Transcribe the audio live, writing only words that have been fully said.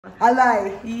I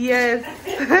lie. Yes.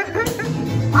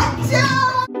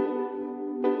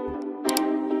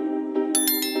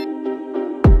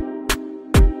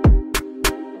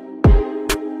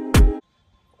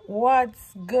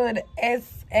 What's good,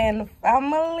 SN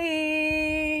family?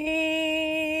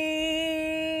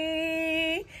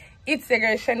 It's your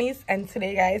girl Shanice, and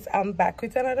today, guys, I'm back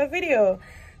with another video.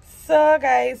 So,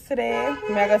 guys, today I'm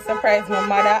gonna surprise my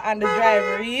mother and the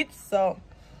driver reach. So,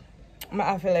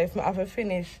 I feel have to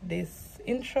finish this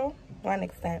intro one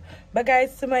next time. But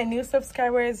guys, to my new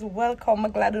subscribers, welcome.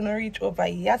 I'm glad to reach over.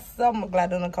 Yes, I'm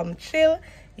glad to come chill.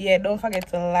 Yeah, don't forget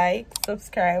to like,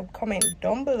 subscribe, comment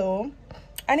down below,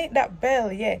 and hit that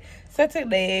bell. Yeah. So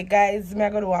today, guys, I'm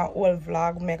gonna do a whole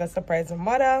vlog. I'm gonna surprise my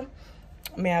mother.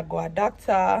 I go a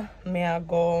doctor. I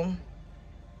go.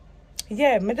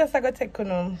 Yeah, I just gonna take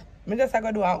I just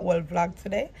gonna do a whole vlog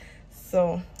today.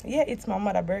 So yeah, it's my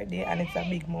mother's birthday and it's a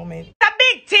big moment. It's a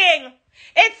big thing.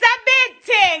 It's a big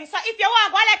thing. So if you want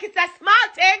to go like it's a small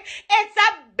thing, it's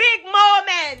a big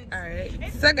moment.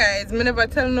 Alright. So guys, me never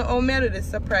tell no how me do this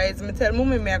surprise. Me tell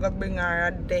mommy me I gotta bring her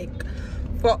a deck.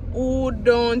 For who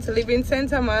don't live in St.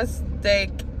 Thomas, deck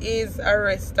is a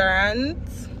restaurant.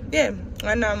 Yeah,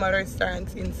 a normal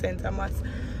restaurant in St. Thomas.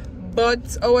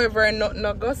 But however,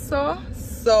 not go so.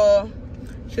 So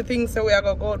she thinks that we are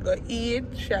gonna go eat.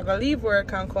 She are gonna leave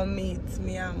work and come meet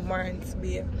me and Martin's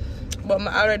babe. But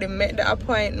I already met the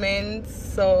appointment,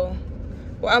 so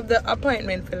we have the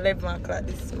appointment for 11 o'clock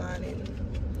this morning.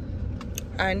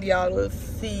 And y'all will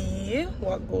see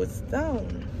what goes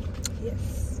down.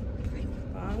 Yes.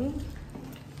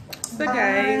 So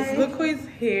guys, look who is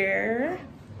here.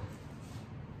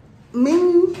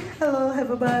 Me. Hello,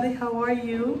 everybody. How are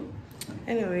you?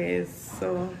 Anyways,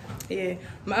 so yeah,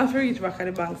 I have to reach back at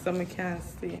the bank so I can't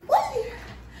see.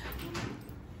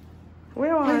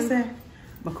 Where What was is that?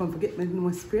 But come forget my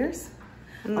nose pierce.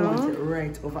 No. I want it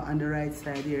right over on the right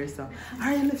side here. So,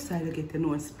 or your left side to get the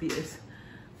nose pierce.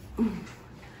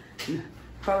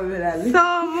 Probably that.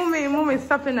 So, mommy,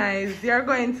 stop your eyes. You're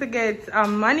going to get a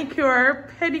manicure,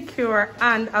 pedicure,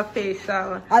 and a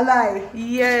facial. I lie.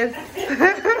 Yes.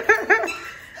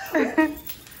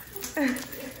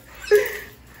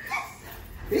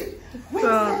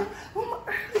 So,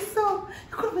 So, you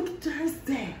could make it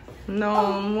Thursday. no,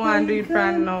 Oh I want to do it my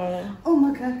right God. now. Oh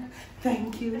my God.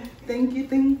 Thank you. Thank you.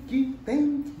 Thank you.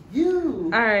 Thank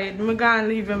you. Alright, I'm going to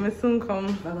leave and I soon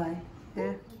come. Bye-bye.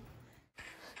 Yeah.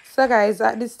 So guys,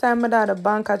 at this time, at the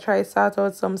bank, I tried to sort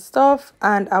out some stuff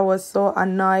and I was so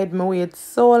annoyed. I waited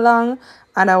so long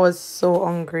and I was so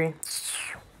hungry.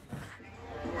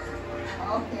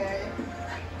 Okay.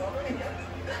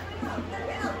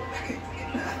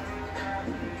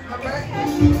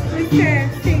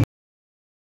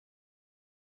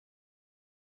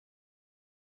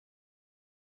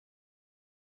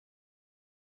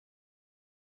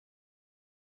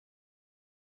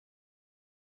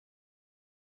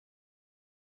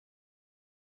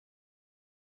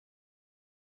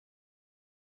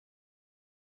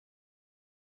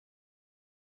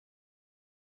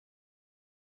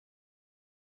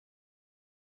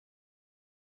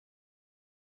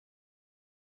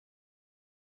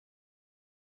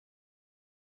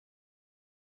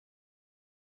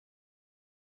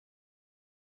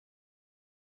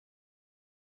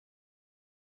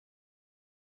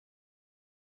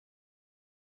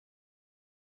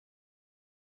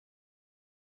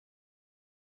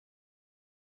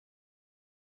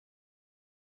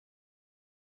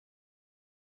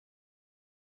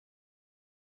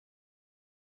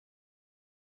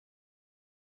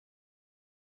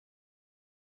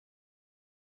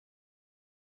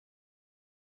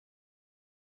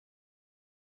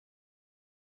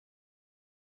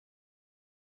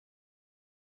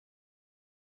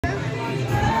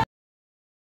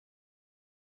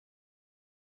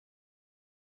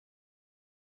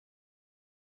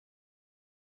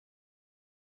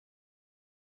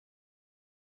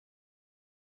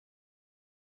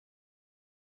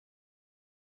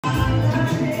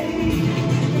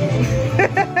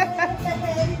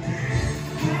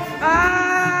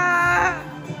 Ah!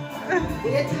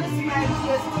 Wait till this man is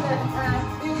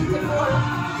beautiful.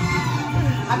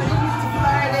 I'm a little bit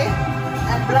Friday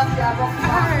and black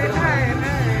Alright,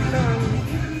 done.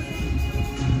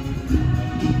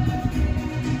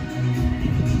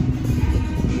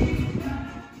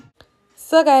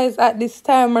 So guys, at this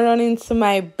time I run into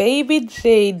my baby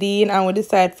JD and we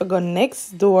decided to go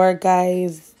next door,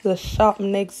 guys. The shop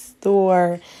next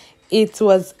door. It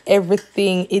was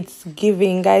everything. It's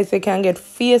giving, guys. You can get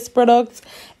face products,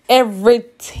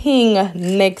 everything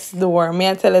next door. Me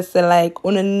I tell you, say, like,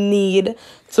 you need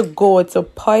to go to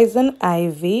Poison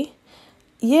Ivy,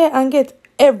 yeah, and get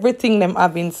everything them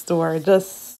have in store.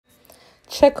 Just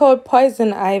check out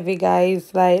Poison Ivy,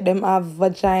 guys. Like, them have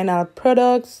vaginal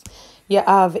products. You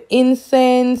have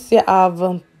incense. You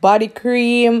have body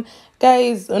cream.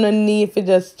 Guys, you don't need to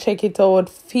just check it out.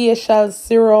 Facial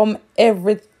serum,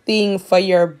 everything for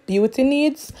your beauty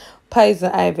needs.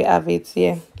 Poison Ivy have it,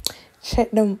 yeah.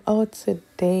 Check them out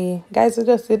today. Guys, we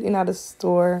just sit in at the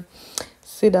store.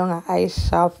 Sit down at ice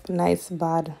shop. Nice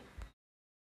bad.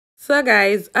 So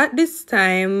guys, at this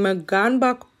time, I gone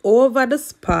back over the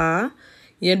spa.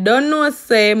 You don't know,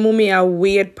 say, mommy a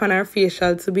wait for her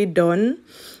facial to be done.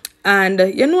 And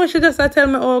you know, she just tell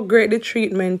me how great the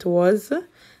treatment was.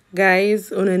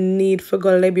 Guys, you don't need for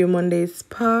go Lebby Monday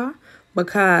spa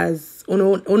because you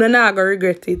not gonna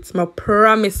regret it. I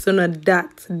promise you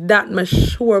that. That I'm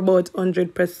sure about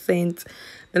 100%.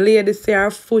 The lady say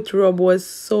her foot rub was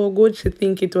so good, she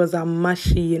think it was a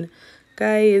machine.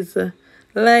 Guys,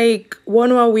 like,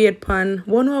 one more wait pan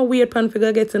for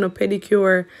go getting a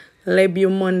pedicure,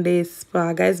 Lebby Monday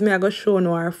spa. Guys, me I go show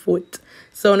no her foot.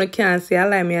 So no can't say I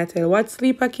lie, me I tell what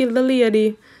sleep I kill the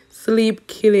lady. Sleep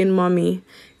killing mommy.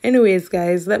 Anyways,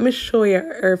 guys, let me show you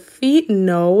her feet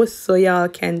now so y'all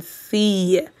can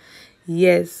see.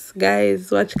 Yes,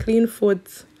 guys, watch clean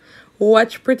foot.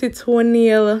 Watch pretty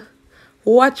toenail.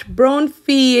 Watch brown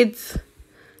feet.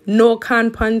 No can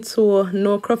panto,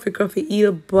 no cruffy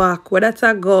heel back. Where that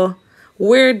I go?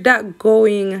 Where that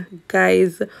going,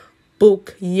 guys?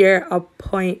 Book your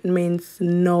appointments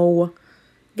now.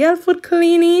 Girl foot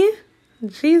cleanie.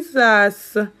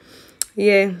 Jesus.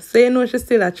 Yeah, so you know she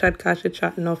still a chat cause she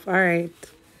chat enough. Alright.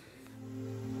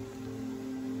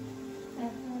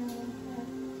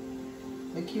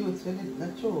 The cute,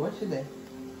 not true. What she there?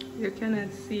 You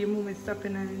cannot see mommy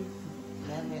stopping eyes.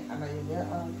 Yeah, me, I know you there.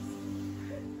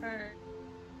 Alright.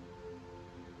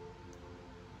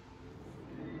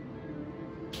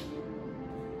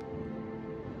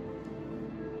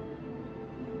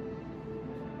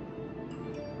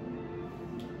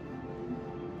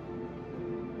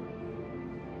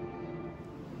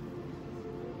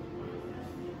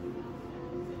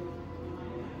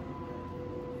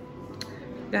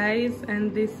 Guys,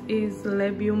 and this is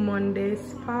Lebby Monday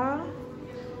Spa,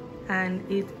 and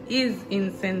it is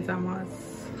in St.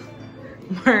 Thomas,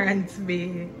 Morants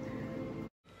Bay.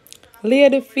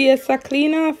 Lady face a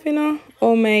clean off, you know.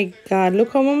 Oh my god,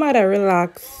 look how my mother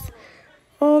relax.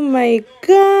 Oh my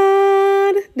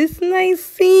god, this nice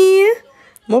see.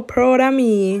 I'm proud of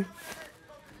me.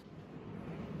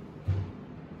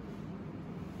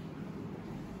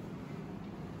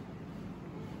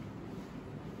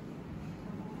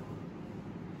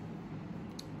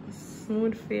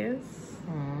 Smooth face.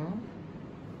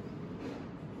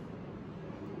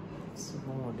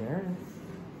 Smooth there.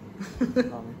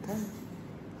 Long time.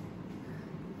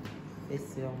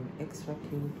 It's extra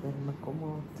cute when I come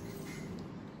out.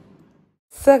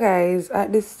 So guys,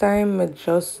 at this time I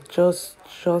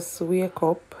just wake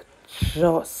up.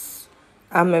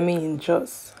 I mean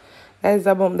just. Guys,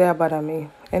 I bump there bother me.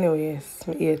 Anyways,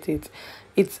 me ate it.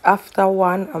 It's after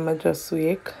 1, I'm just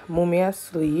wake. Mommy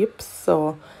asleep.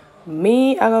 So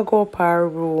me I gonna go up her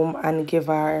room and give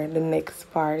her the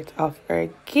next part of her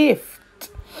gift.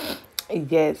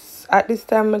 Yes, at this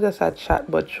time I just a chat,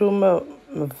 but through my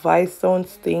voice don't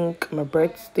stink, my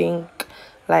breath stink.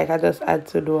 Like I just had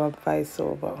to do a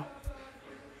voiceover.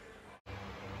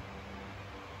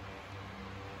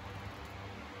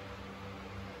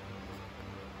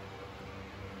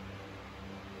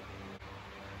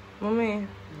 Mommy,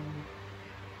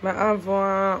 I have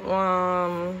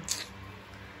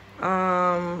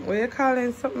what you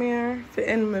calling something here to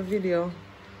end my video?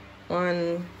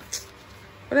 What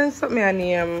is something I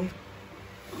name?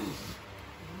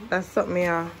 That's something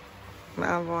I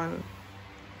have one.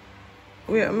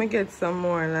 Wait, let me get some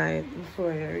more light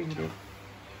before you read it.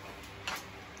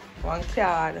 One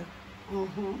card.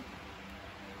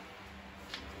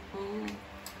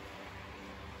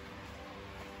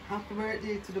 Happy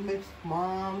birthday to the best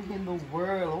mom in the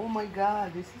world. Oh my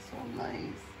god, this is so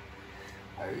nice.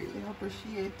 I really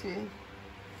appreciate it.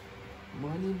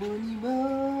 Money, money,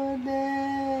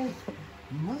 money.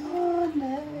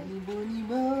 Money, money,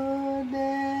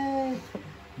 money.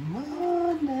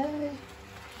 Money.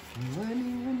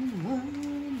 Money, money,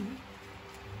 money.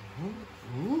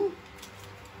 Oh,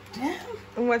 damn.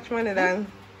 How much money then?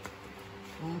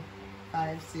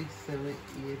 5, 6, 7,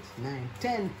 8, 9,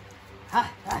 10.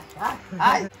 Ha, ha, ha,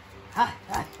 ha. Ha,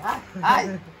 ha, ha,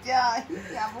 ha. Yeah,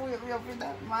 wake me up with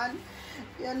that, man.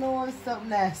 You know what's up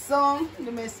there. So,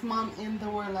 the best mom in the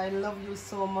world, I love you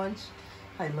so much.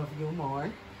 I love you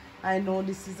more. I know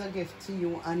this is a gift to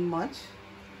you and much.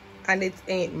 And it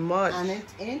ain't much. And it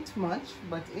ain't much,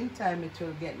 but in time it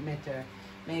will get better.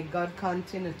 May God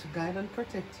continue to guide and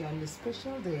protect you on this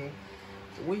special day.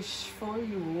 Wish for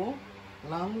you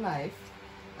long life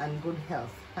and good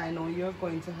health. I know you're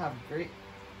going to have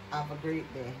a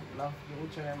great day. Love you,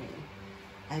 Jeremy.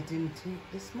 I didn't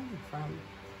take this money from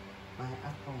my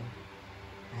account.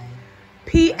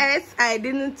 P.S. I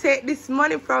didn't take this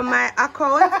money from my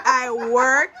account. I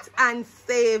worked and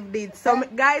saved it. So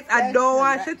guys, I don't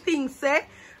want to think say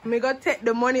me go take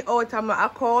the money out of my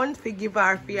account to give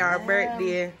her for her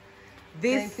birthday.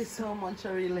 Thank you so much. I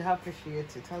really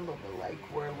appreciate it. I love it, like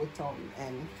where we town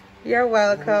and you're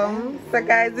welcome. So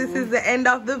guys, this is the end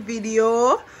of the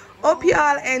video. Hope you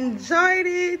all enjoyed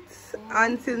it.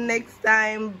 Until next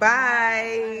time,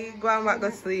 bye. Go on back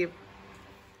to sleep.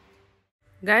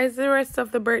 Guys, the rest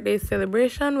of the birthday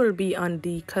celebration will be on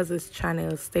the Cousins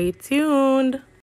channel. Stay tuned.